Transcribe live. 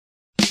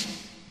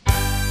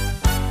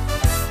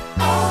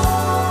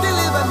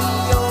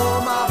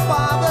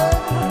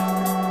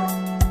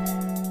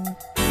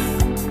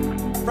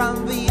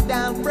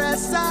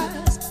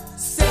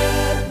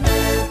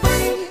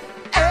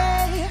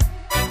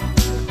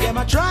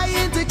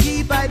trying to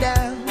keep I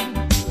down.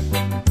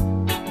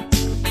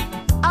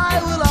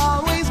 I will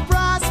always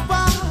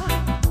prosper.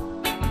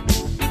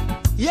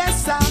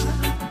 Yes, sir.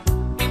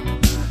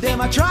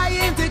 Them are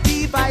trying to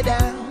keep I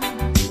down.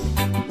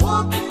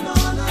 Walking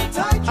on a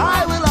tightrope.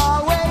 I will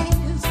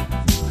always.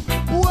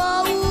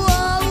 Whoa,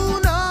 whoa,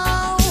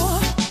 no.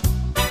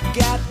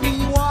 Got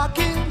me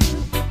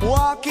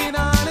walking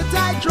on a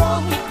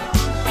tightrope.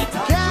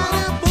 Can't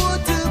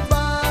afford to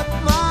buck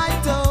my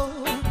toe.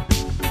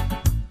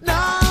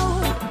 No,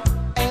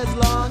 as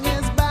long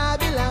as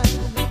Babylon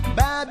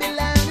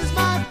is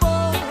my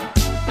foe,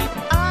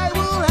 I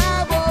will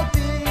have hope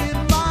in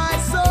my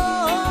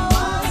soul.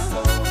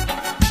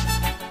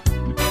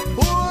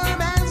 Poor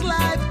man's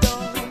life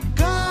don't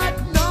got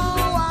no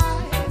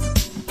eyes,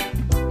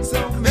 so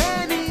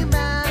many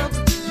mouths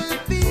to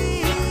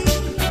feed.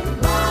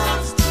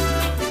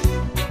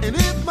 And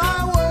if my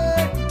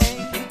word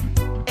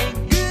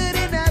ain't good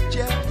enough,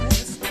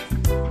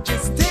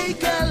 just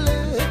take a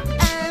look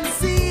and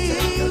see.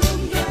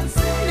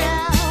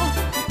 Now,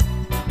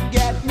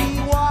 get me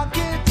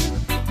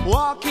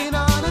walking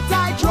on a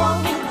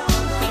tightrope.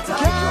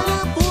 Can't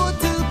afford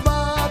to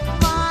buck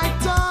my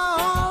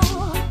toe.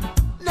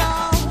 No,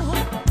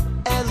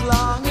 as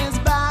long as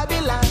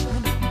Babylon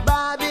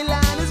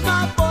is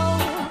my foe,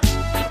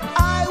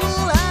 I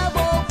will have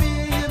hope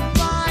in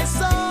my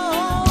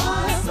soul.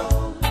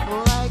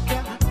 Like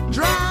a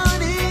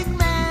drowning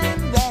man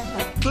that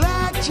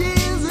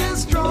clutches a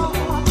straw,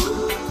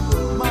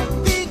 might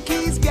think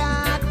he's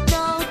got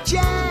no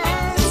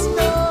chance,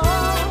 no.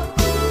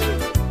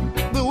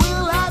 But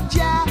we'll have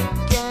Jack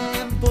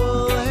and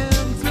pull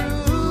him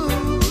through.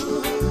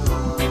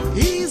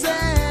 He's a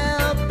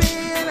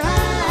helping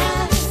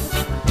hand.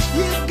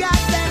 You've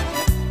got that.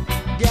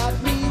 Got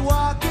me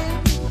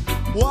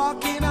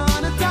walking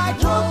on a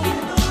tightrope.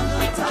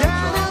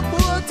 Can't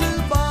afford to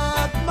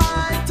buck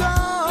my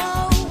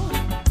toe.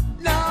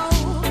 No,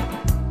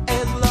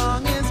 as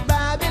long as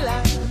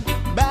Babylon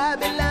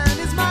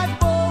is my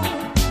foe,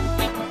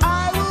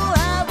 I will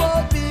have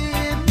hope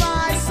in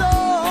my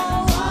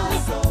soul.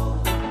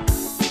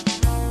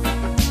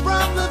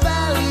 From the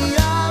valley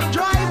of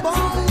dry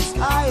bones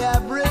I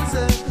have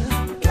risen.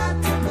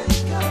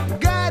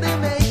 Gotta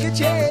make a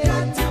change.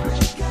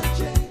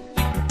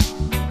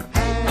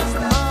 Hands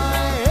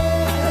my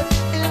head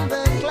in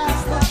the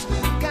clouds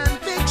with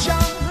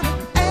conviction.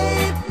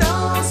 Ain't no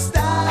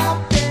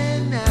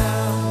stopping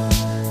now.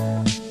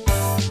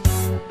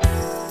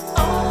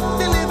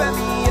 Deliver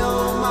me,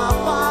 oh my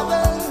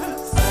Father.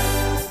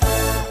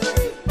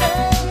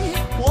 Hey,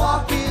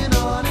 walking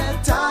on a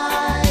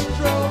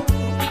tightrope.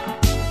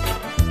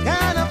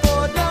 Can't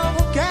afford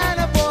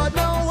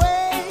no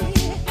way.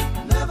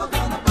 Never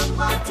gonna buck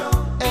my toe.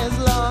 As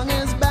long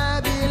as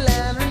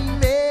Babylon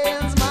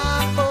remains my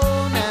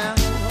foe now,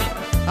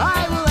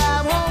 I will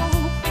have hope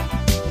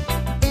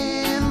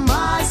in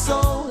my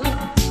soul.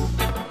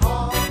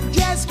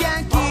 Just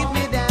can't keep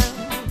me down.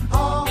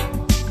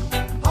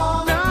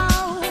 No,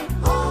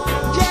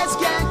 just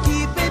can't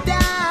keep me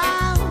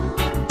down.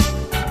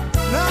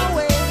 No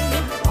way,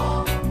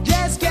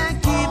 just can't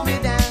keep me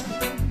down.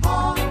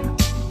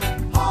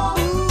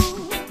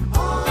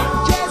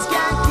 Just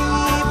can't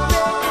keep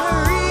it,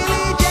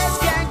 really just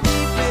can't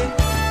keep it.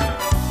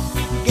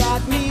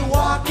 Got me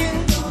walking